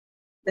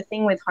the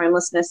thing with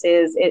homelessness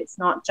is it's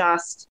not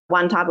just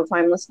one type of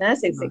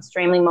homelessness. It's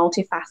extremely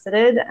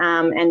multifaceted.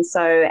 And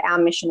so our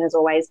mission has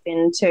always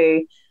been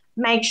to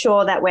make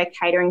sure that we're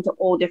catering to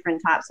all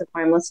different types of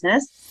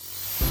homelessness.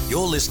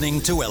 You're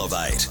listening to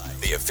Elevate,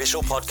 the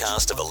official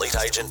podcast of Elite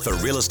Agent for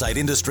real estate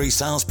industry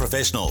sales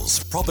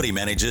professionals, property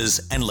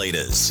managers and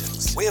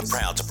leaders. We are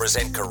proud to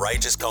present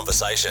Courageous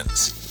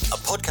Conversations, a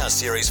podcast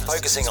series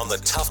focusing on the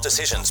tough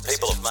decisions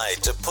people have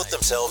made to put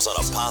themselves on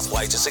a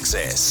pathway to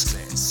success.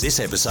 This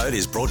episode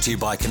is brought to you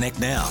by Connect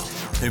Now,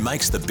 who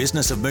makes the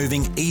business of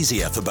moving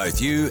easier for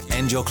both you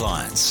and your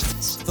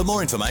clients. For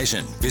more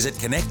information, visit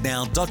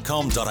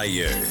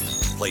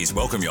connectnow.com.au. Please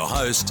welcome your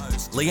host,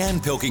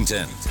 Leanne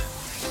Pilkington.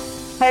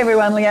 Hey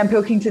everyone, Leanne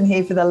Pilkington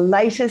here for the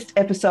latest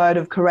episode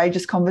of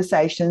Courageous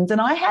Conversations,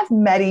 and I have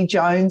Maddie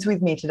Jones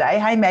with me today.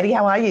 Hey Maddie,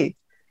 how are you?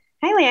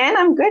 Hey Leanne,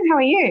 I'm good. How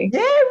are you? Yeah,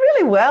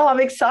 really well.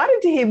 I'm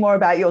excited to hear more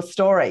about your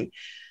story.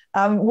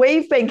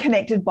 We've been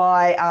connected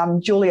by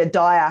Julia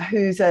Dyer,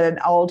 who's an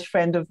old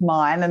friend of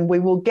mine, and we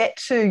will get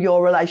to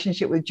your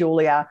relationship with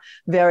Julia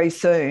very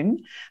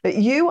soon. But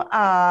you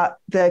are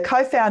the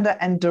co-founder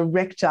and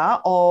director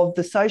of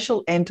the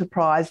social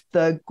enterprise,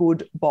 The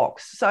Good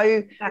Box.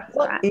 So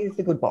what is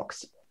The Good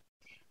Box?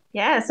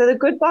 Yeah, so The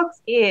Good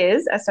Box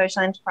is a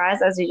social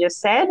enterprise, as you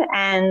just said,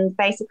 and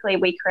basically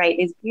we create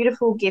these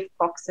beautiful gift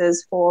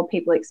boxes for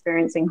people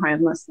experiencing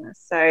homelessness.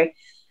 So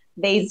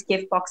these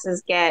gift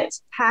boxes get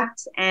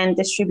packed and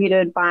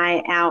distributed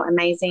by our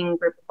amazing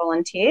group of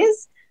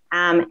volunteers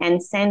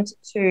and sent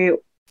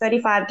to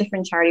 35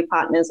 different charity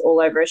partners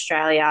all over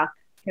Australia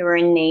who are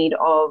in need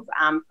of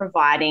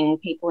providing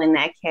people in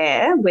their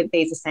care with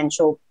these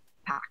essential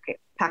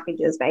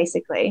packages,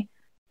 basically.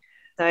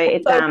 So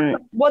it's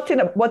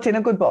what's in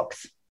a good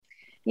box?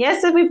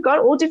 Yeah, so we've got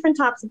all different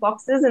types of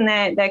boxes and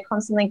they're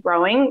constantly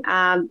growing.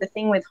 The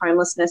thing with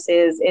homelessness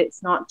is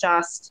it's not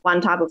just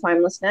one type of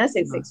homelessness.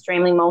 It's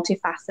extremely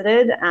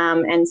multifaceted.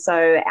 And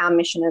so our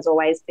mission has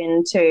always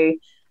been to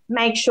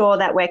make sure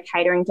that we're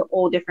catering to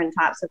all different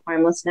types of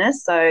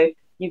homelessness. So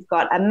you've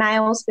got a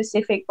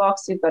male-specific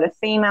box, you've got a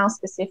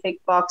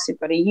female-specific box, you've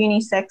got a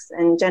unisex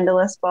and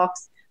genderless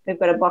box. We've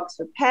got a box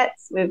for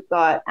pets. We've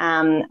got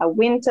a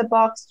winter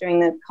box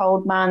during the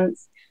cold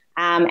months.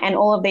 And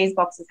all of these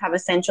boxes have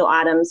essential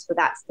items for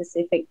that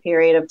specific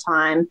period of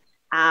time.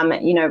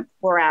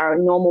 For our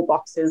normal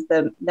boxes,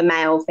 the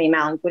male,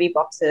 female and goodie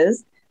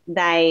boxes,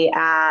 they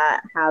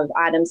have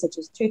items such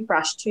as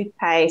toothbrush,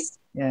 toothpaste,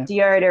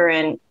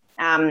 deodorant,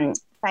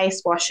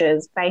 face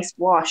washes, face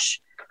wash,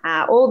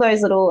 all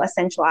those little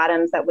essential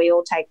items that we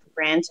all take for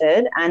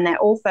granted. And they're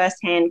all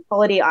first-hand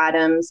quality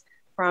items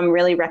from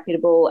really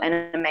reputable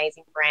and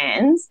amazing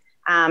brands,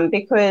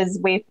 because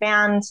we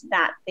found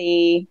that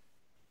the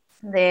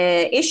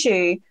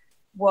issue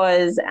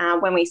was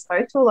when we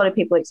spoke to a lot of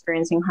people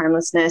experiencing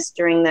homelessness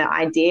during the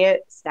idea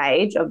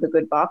stage of the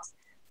Good Box,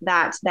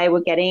 that they were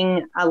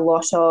getting a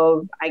lot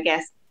of,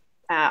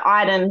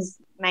 items,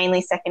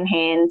 mainly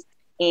secondhand,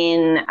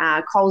 in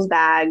Coles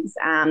bags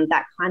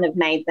that kind of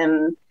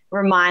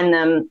remind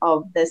them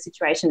of the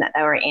situation that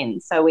they were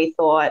in. So we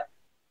thought,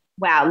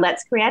 wow,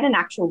 let's create an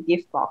actual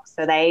gift box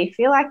so they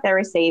feel like they're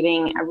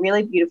receiving a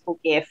really beautiful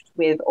gift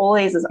with all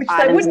these items. Which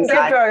they wouldn't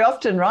get very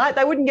often, right?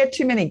 They wouldn't get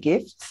too many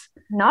gifts.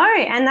 No,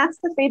 and that's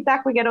the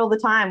feedback we get all the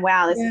time.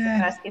 Wow, this is the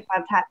first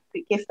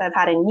gift I've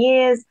had in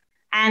years.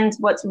 And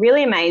what's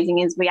really amazing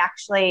is we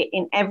actually,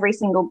 in every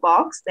single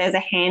box, there's a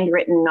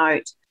handwritten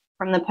note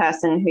from the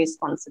person who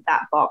sponsored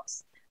that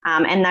box.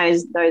 And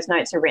those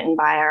notes are written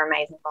by our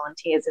amazing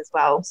volunteers as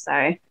well.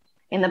 So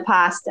in the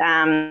past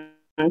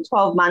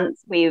 12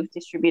 months, we've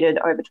distributed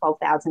over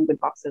 12,000 good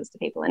boxes to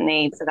people in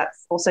need. So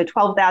that's also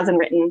 12,000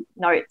 written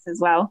notes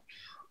as well.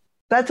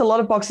 That's a lot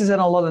of boxes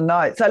and a lot of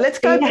notes. So let's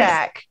go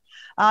back.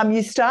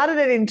 You started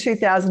it in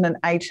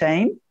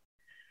 2018.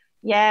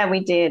 Yeah,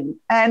 we did.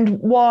 And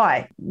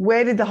why?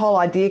 Where did the whole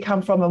idea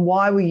come from and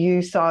why were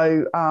you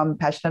so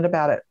passionate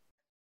about it?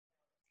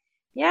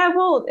 Yeah,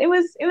 well, it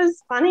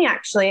was funny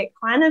actually. It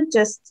kind of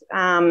just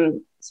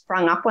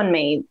sprung up on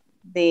me,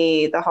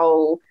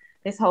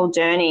 this whole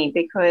journey,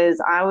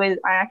 because I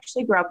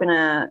actually grew up in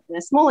a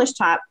smallish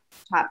type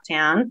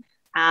town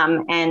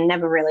and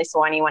never really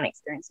saw anyone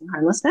experiencing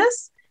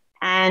homelessness.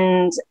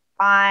 And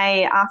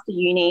I, after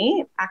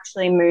uni,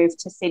 actually moved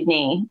to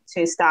Sydney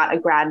to start a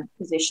grad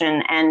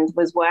position and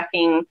was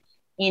working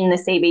in the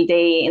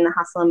CBD, in the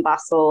hustle and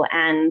bustle,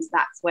 and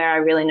that's where I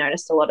really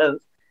noticed a lot of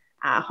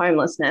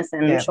homelessness,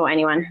 and I'm sure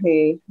anyone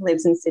who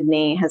lives in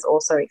Sydney has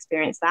also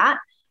experienced that.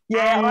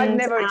 Yeah, and, I'd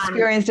never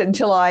experienced it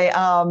until I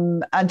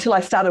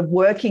started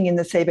working in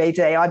the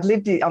CBD. I've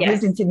lived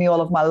in Sydney all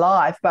of my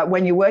life, but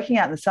when you're working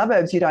out in the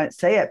suburbs, you don't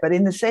see it. But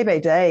in the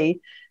CBD,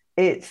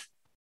 it's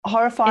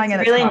horrifying and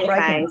really it's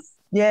heartbreaking.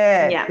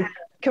 Yeah, it's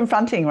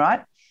confronting,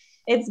 right?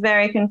 It's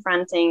very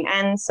confronting.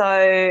 And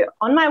so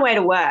on my way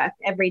to work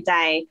every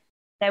day,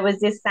 there was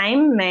this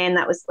same man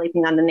that was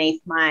sleeping underneath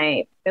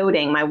my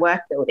building, my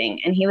work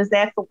building, and he was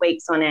there for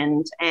weeks on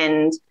end.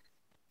 And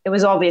it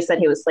was obvious that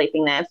he was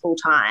sleeping there full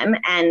time.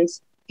 And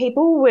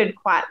people would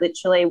quite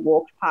literally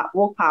walk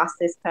past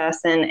this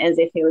person as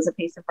if he was a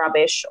piece of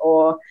rubbish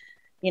or,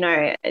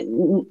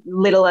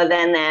 littler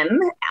than them,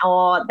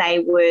 or they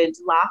would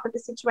laugh at the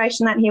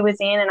situation that he was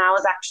in. And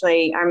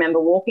I remember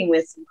walking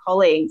with some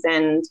colleagues,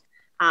 and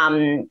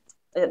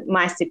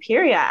my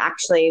superior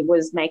actually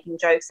was making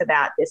jokes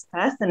about this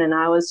person. And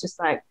I was just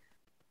like,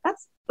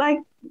 that's like,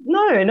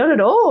 no, not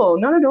at all.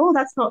 Not at all.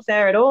 That's not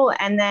fair at all.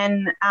 And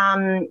then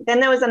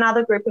there was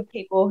another group of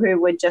people who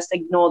would just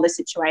ignore the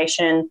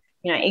situation.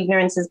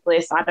 Ignorance is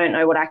bliss. I don't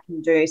know what I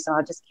can do, so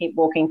I'll just keep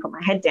walking, put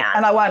my head down.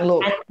 And I won't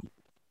look.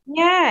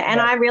 And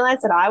I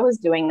realized that I was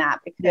doing that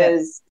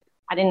because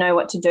I didn't know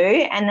what to do.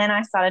 And then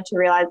I started to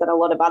realize that a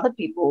lot of other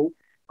people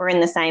were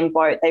in the same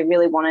boat. They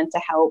really wanted to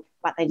help,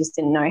 but they just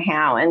didn't know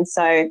how. And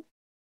so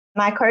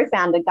my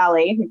co-founder,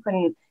 Gully, who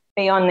couldn't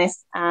be on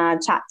this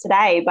chat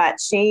today, but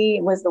she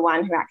was the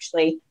one who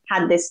actually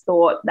had this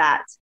thought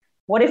that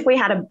what if we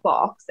had a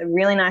box, a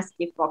really nice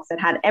gift box that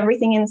had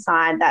everything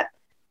inside that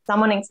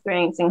someone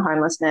experiencing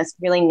homelessness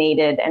really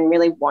needed and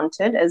really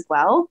wanted as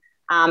well.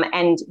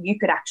 And you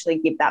could actually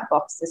give that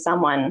box to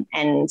someone,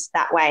 and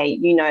that way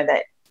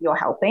that you're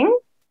helping.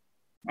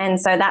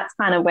 And so that's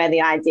kind of where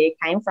the idea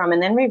came from.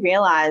 And then we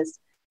realized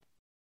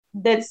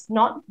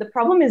the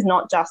problem is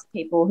not just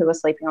people who are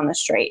sleeping on the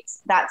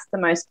streets. That's the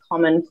most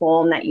common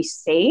form that you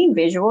see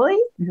visually,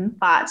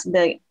 but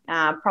the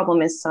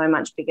problem is so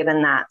much bigger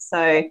than that.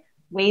 So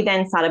we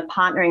then started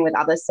partnering with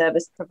other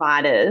service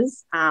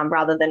providers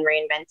rather than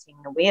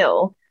reinventing the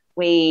wheel.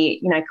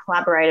 We,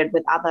 collaborated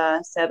with other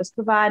service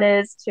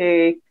providers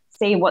to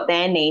see what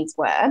their needs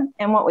were.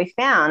 And what we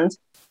found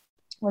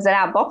was that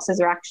our boxes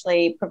are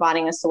actually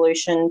providing a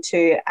solution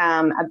to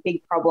a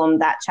big problem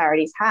that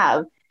charities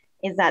have,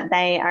 is that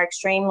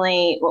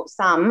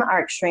some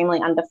are extremely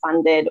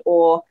underfunded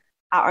or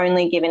are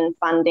only given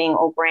funding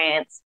or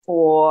grants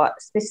for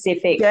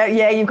specific.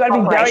 Yeah, you've got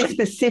to be very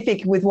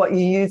specific with what you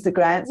use the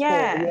grants for.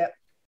 Yeah.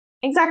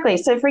 Exactly.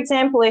 So, for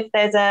example, if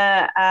there's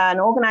an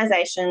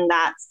organisation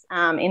that's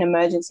in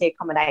emergency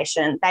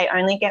accommodation, they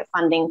only get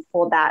funding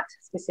for that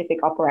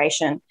specific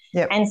operation.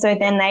 Yep. And so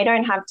then they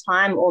don't have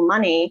time or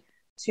money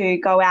to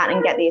go out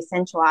and get the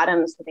essential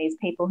items for these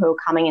people who are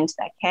coming into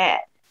their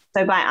care.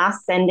 So by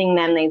us sending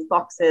them these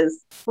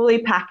boxes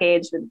fully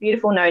packaged with a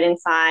beautiful note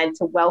inside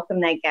to welcome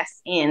their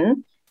guests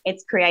in,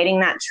 it's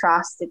creating that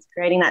trust, it's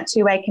creating that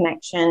two-way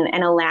connection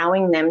and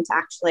allowing them to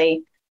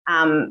actually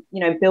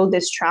build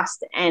this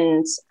trust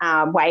and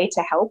way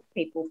to help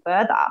people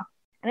further.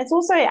 And it's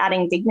also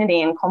adding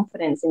dignity and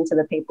confidence into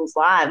the people's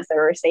lives that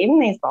are receiving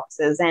these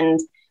boxes. And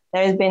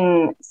there's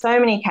been so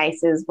many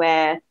cases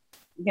where,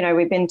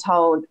 we've been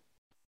told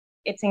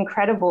it's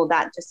incredible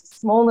that just a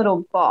small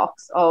little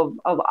box of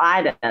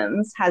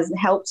items has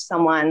helped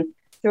someone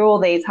through all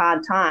these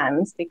hard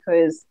times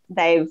because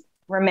they've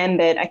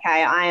remembered,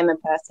 okay, I am a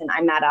person,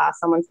 I matter,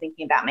 someone's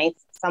thinking about me,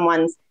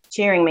 someone's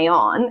cheering me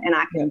on, and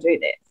I can do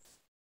this.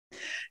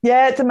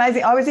 Yeah, it's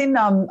amazing. I was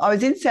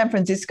in San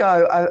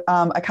Francisco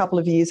a couple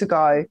of years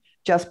ago,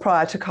 just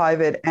prior to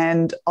COVID,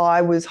 and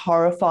I was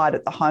horrified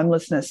at the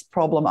homelessness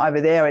problem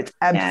over there. It's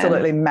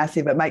absolutely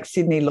massive. It makes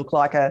Sydney look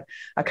like a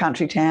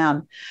country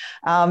town.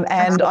 And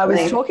absolutely. I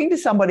was talking to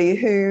somebody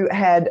who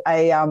had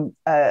an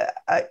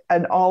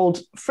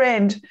old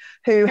friend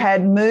who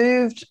had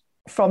moved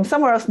from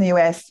somewhere else in the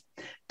US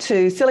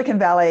to Silicon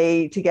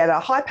Valley to get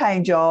a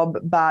high-paying job,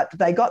 but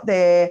they got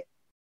there,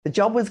 the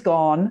job was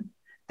gone.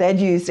 They'd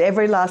used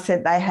every last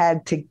cent they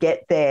had to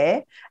get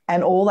there,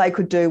 and all they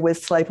could do was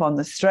sleep on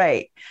the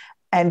street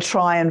and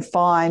try and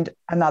find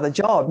another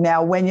job.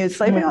 Now, when you're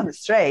sleeping on the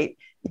street,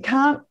 you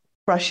can't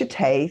brush your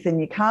teeth and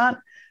you can't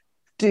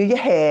do your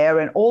hair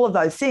and all of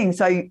those things.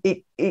 So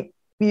you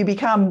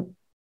become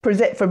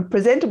from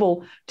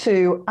presentable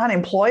to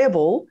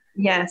unemployable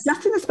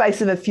just in the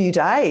space of a few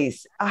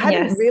days. I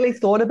hadn't really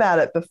thought about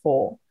it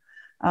before.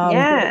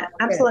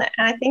 Absolutely.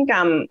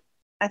 And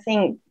I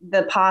think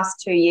the past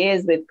 2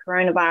 years with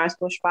coronavirus,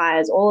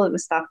 bushfires, all of the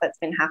stuff that's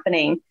been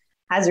happening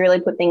has really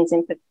put things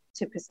into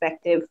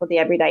perspective for the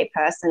everyday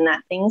person,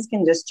 that things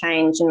can just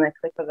change in the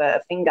click of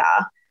a finger.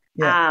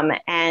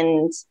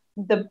 And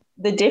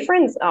the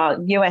difference,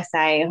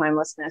 USA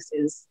homelessness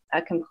is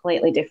a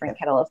completely different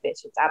kettle of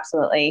fish. It's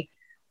absolutely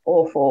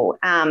awful.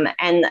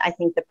 And I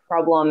think the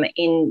problem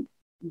in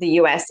the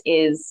US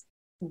is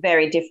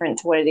very different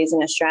to what it is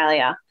in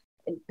Australia.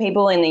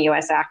 People in the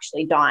US are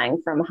actually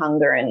dying from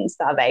hunger and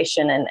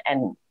starvation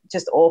and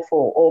just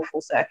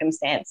awful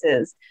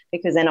circumstances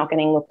because they're not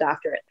getting looked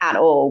after at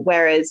all.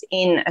 Whereas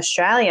in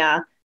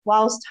Australia,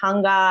 whilst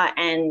hunger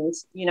and,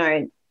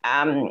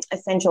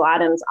 essential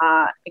items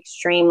are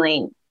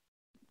extremely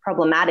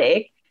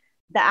problematic,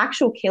 the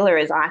actual killer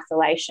is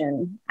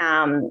isolation.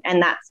 And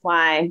that's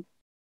why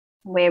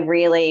we're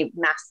really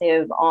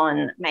massive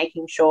on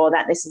making sure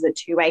that this is a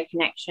two-way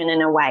connection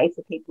and a way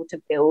for people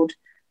to build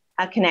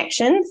a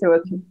connection through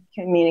a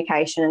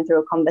communication and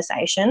through a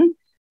conversation.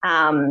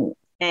 So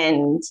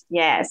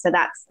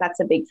that's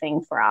a big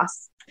thing for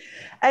us.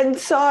 And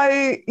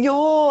so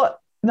you're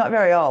not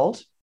very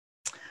old.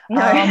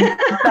 No.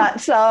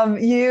 But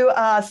you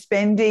are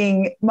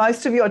spending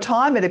most of your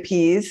time, it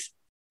appears,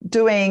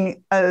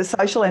 doing a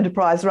social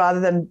enterprise rather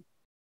than,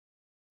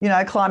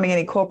 climbing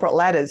any corporate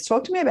ladders.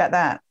 Talk to me about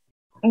that.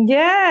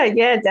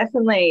 Yeah,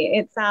 definitely.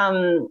 It's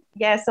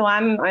so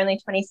I'm only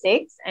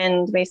 26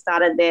 and we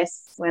started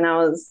this when I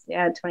was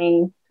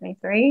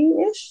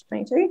 23-ish,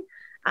 22.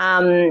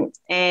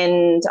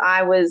 And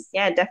I was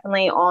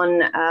definitely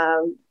on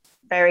a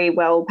very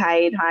well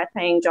paid, high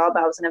paying job.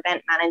 I was an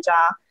event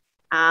manager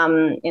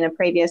in a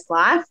previous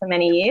life for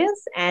many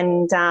years.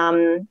 And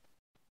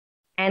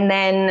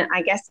then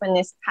I guess when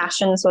this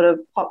passion sort of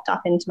popped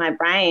up into my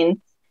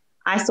brain,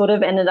 I sort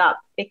of ended up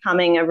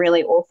becoming a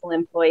really awful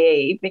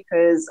employee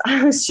because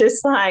I was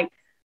just like,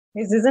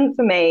 this isn't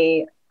for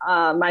me.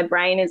 My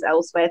brain is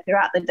elsewhere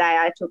throughout the day.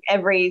 I took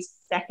every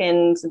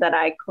second that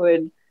I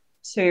could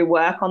to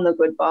work on the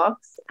Good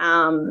Box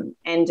and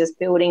just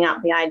building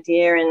up the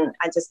idea. And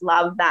I just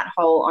love that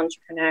whole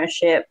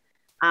entrepreneurship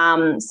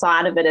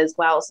side of it as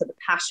well. So the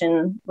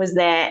passion was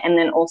there, and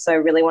then also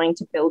really wanting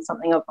to build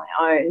something of my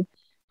own.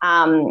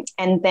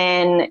 And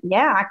then,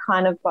 I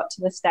kind of got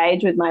to the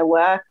stage with my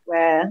work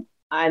where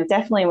I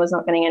definitely was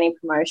not getting any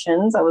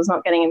promotions. I was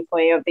not getting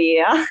Employee of the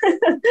Year.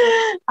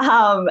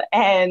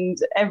 And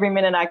every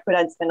minute I could,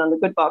 I'd spend on the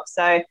Good Box.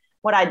 So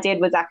what I did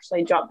was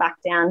actually drop back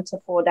down to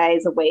 4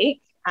 days a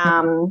week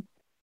and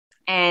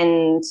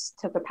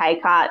took a pay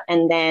cut,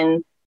 and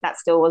then that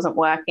still wasn't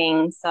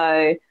working.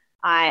 So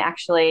I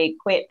actually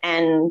quit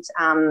and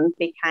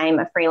became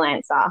a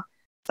freelancer.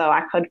 So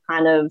I could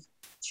kind of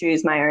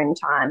choose my own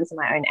times and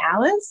my own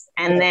hours.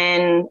 And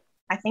then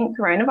I think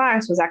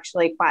coronavirus was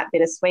actually quite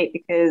bittersweet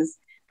because,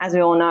 as we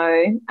all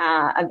know,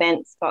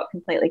 events got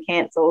completely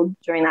cancelled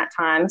during that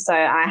time. So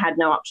I had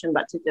no option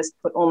but to just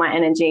put all my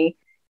energy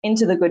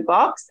into the Good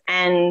Box,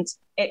 and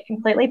it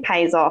completely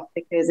pays off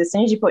because as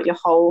soon as you put your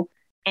whole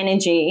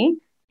energy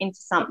into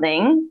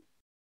something,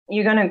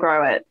 you're going to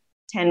grow it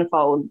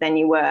tenfold than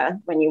you were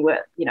when you were,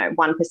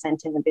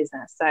 1% in the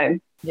business. So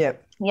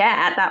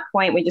at that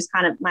point, we just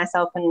kind of,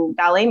 myself and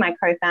Gully, my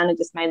co-founder,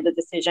 just made the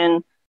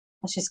decision,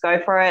 let's just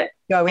go for it.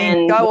 Go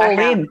all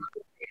in.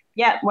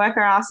 Yeah, work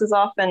our asses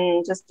off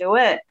and just do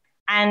it.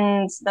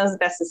 And that was the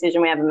best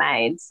decision we ever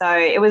made. So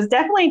it was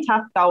definitely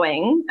tough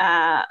going,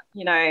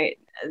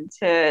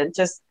 to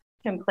just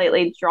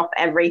completely drop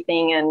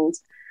everything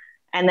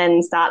and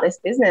then start this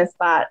business.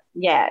 But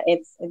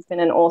it's been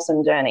an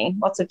awesome journey.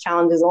 Lots of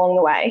challenges along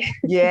the way.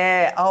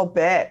 Yeah, I'll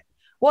bet.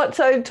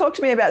 So talk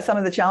to me about some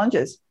of the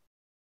challenges.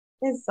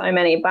 There's so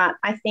many, but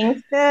I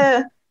think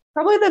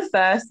probably the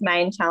first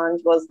main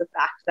challenge was the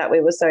fact that we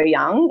were so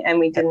young and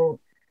we didn't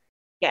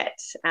get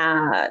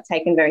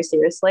taken very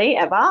seriously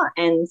ever.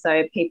 And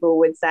so people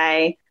would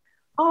say,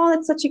 oh,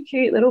 that's such a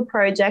cute little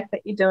project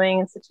that you're doing.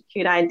 It's such a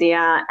cute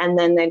idea. And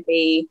then there'd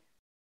be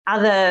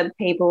other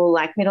people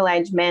like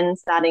middle-aged men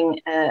starting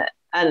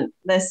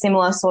the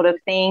similar sort of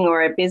thing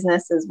or a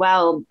business as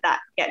well that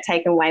get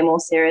taken way more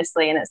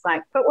seriously. And it's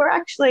like, but we're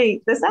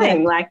actually the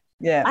same.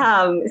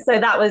 So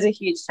that was a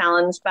huge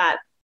challenge. But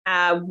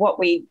what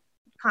we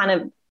kind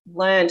of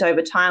learned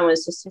over time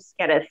was just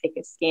get a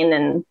thicker skin,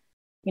 and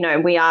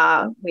we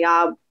are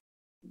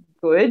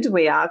good,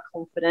 we are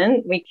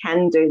confident, we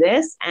can do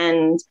this,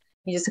 and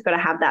you just got to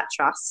have that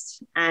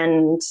trust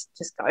and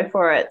just go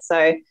for it.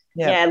 So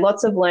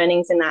lots of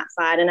learnings in that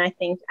side. And I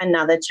think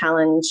another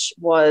challenge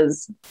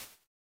was,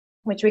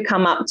 which we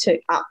come up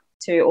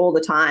to all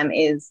the time,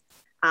 is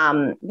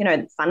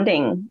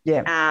funding.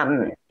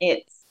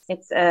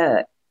 It's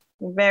a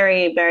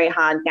very, very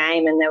hard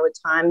game, and there were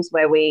times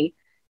where we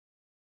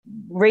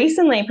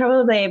recently,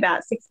 probably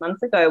about 6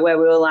 months ago, where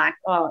we were like,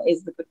 oh,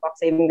 is the Good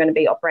Box even going to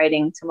be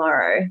operating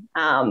tomorrow?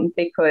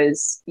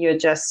 Because it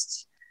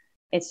just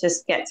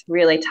gets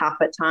really tough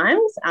at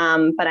times.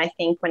 But I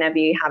think whenever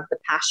you have the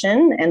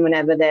passion and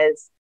whenever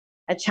there's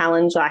a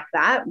challenge like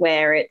that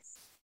where it's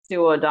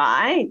do or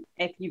die,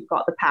 if you've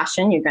got the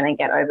passion, you're going to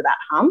get over that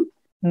hump.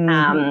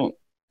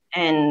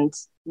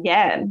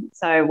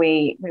 So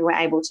we were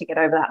able to get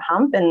over that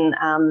hump, and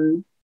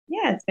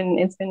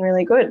it's been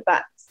really good,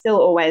 but still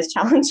always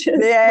challenges.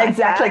 Yeah,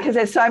 exactly, because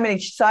there's so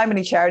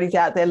many charities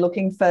out there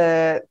looking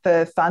for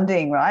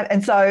funding, right?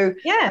 And so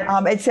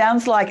it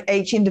sounds like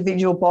each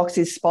individual box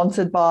is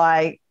sponsored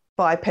by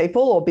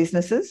people or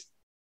businesses.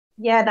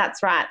 Yeah,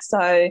 that's right.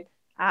 So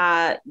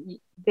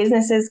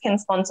businesses can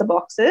sponsor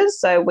boxes.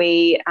 So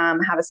we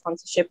have a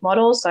sponsorship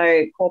model.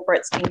 So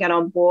corporates can get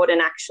on board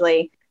and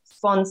actually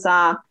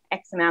sponsor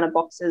X amount of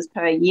boxes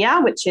per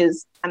year, which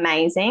is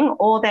amazing.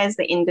 Or there's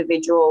the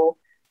individual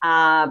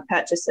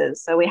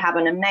purchases. So we have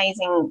an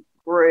amazing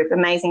group,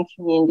 amazing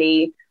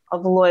community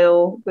of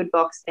loyal Good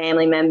Box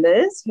family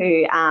members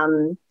who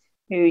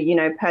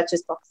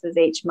purchase boxes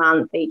each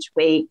month, each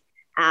week,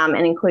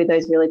 and include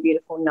those really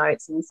beautiful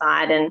notes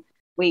inside. And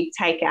we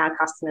take our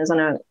customers on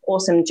an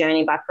awesome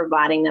journey by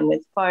providing them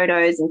with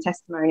photos and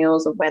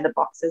testimonials of where the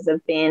boxes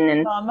have been.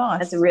 And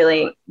nice. It's a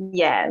really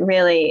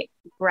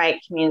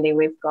great community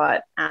we've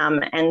got.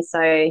 And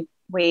so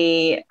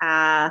we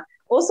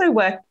also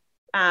work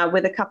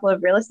with a couple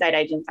of real estate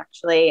agents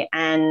actually,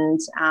 and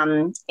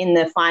in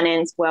the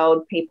finance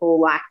world, people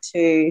like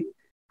to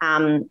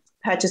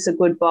purchase a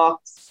good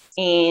box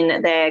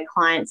in their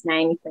client's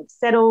name if they've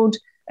settled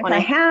on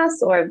a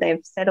house or if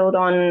they've settled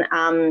on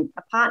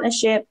a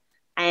partnership.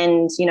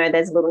 And,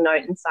 there's a little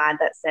note inside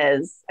that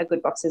says a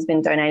good box has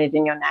been donated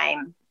in your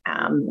name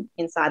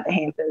inside the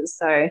hampers.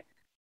 So,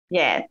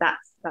 yeah,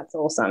 that's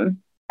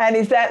awesome. And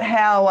is that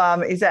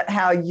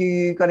how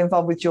you got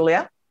involved with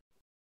Julia?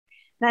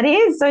 That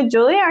is. So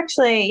Julia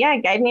actually,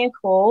 gave me a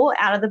call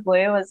out of the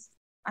blue. I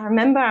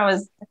think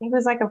it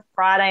was like a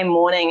Friday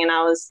morning, and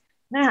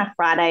how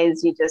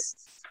Fridays you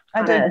just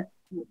you're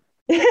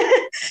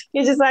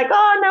just like,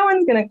 oh, no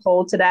one's going to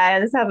call today. I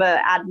just have an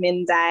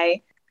admin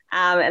day.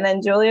 And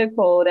then Julia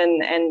called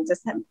and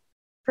just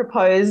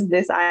proposed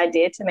this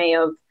idea to me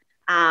of,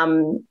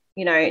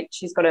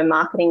 she's got a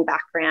marketing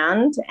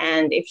background,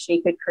 and if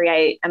she could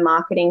create a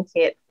marketing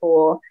kit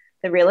for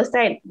the real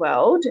estate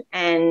world,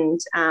 and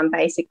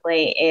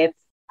basically if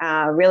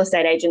real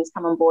estate agents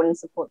come on board and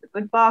support the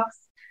Good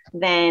Box,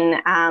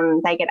 then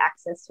they get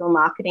access to a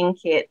marketing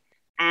kit.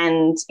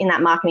 And in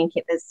that marketing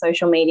kit, there's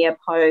social media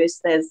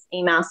posts, there's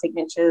email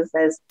signatures,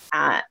 there's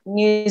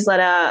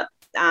newsletter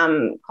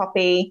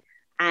copy,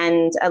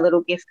 and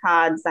little gift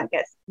cards that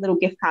get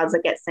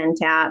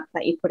sent out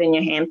that you put in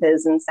your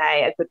hampers and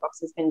say a Good Box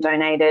has been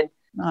donated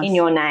in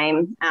your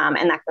name,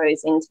 and that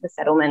goes into the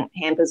settlement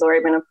hampers or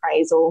even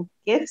appraisal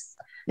gifts.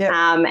 Yep.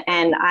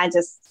 And I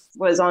just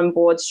was on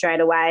board straight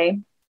away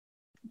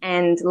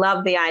and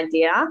loved the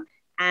idea.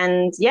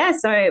 And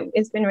so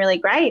it's been really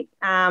great.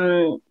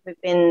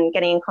 We've been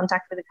getting in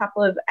contact with a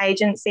couple of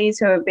agencies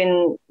who have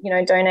been,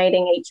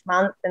 donating each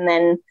month, and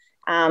then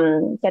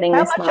getting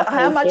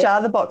How much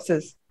are the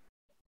boxes?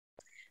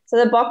 So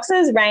the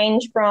boxes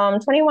range from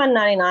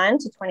 $21.99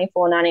 to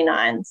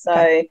 $24.99.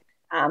 So,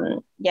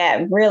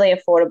 really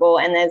affordable.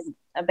 And there's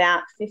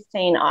about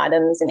 15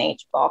 items in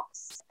each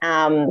box.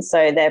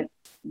 So the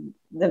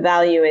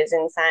value is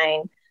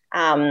insane.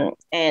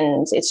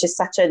 And it's just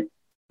such a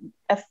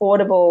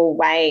affordable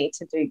way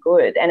to do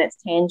good, and it's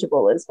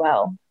tangible as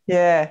well.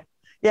 Yeah,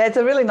 it's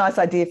a really nice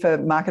idea for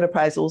market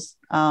appraisals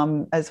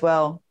as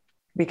well,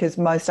 because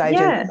most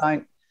agents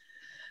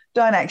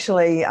don't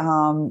actually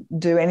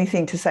do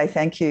anything to say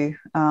thank you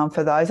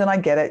for those. And I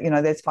get it,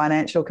 there's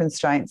financial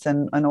constraints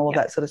and all of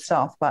that sort of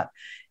stuff, but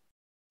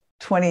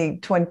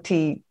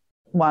 $21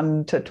 to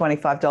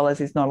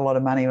 $25 is not a lot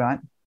of money, right?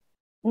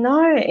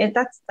 No,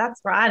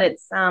 that's right.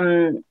 It's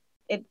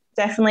it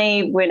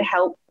definitely would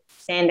help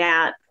stand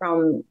out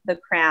from the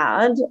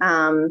crowd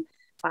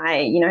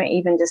by,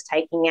 even just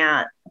taking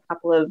out a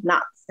couple of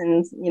nuts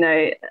and,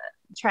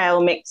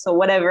 trail mix or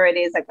whatever it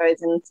is that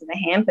goes into the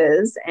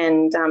hampers,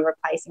 and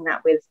replacing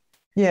that with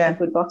a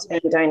Good Box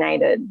being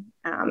donated.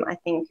 I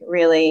think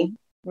really,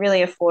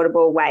 really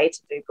affordable way to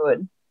do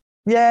good.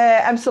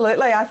 Yeah,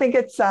 absolutely. I think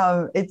it's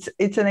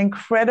an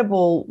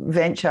incredible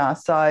venture.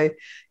 So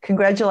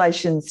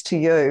congratulations to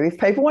you. If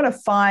people want to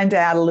find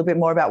out a little bit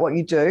more about what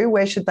you do,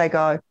 where should they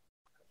go?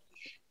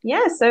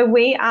 Yeah, so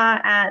we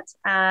are at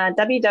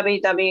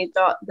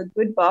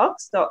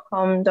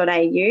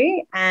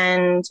www.thegoodbox.com.au,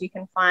 and you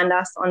can find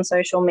us on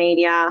social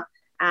media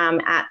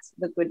at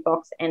The Good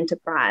Box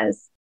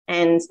Enterprise.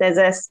 And there's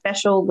a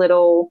special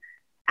little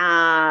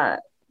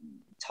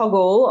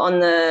toggle on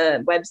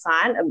the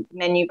website, a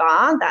menu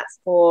bar, that's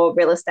for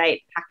real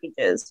estate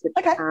packages, which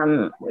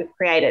we've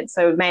created.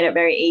 So we've made it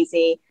very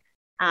easy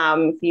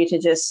for you to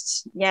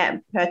just,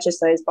 purchase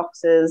those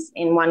boxes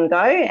in one go,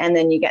 and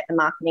then you get the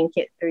marketing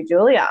kit through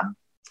Julia.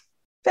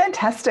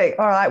 Fantastic.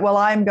 All right. Well,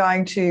 I'm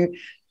going to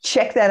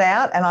check that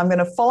out, and I'm going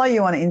to follow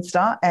you on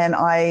Insta. And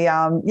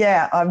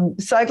I'm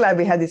so glad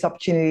we had this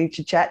opportunity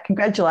to chat.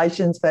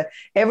 Congratulations for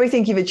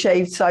everything you've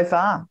achieved so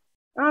far.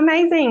 Oh,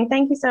 amazing.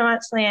 Thank you so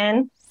much,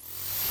 Leanne.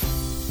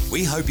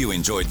 We hope you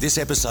enjoyed this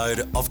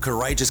episode of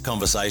Courageous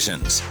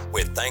Conversations,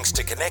 with thanks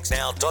to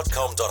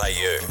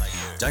connectnow.com.au.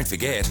 Don't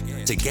forget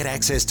to get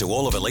access to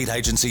all of Elite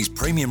Agency's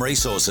premium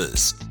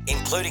resources,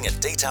 including a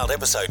detailed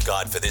episode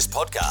guide for this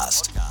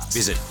podcast.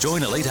 Visit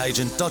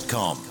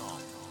joineliteagent.com.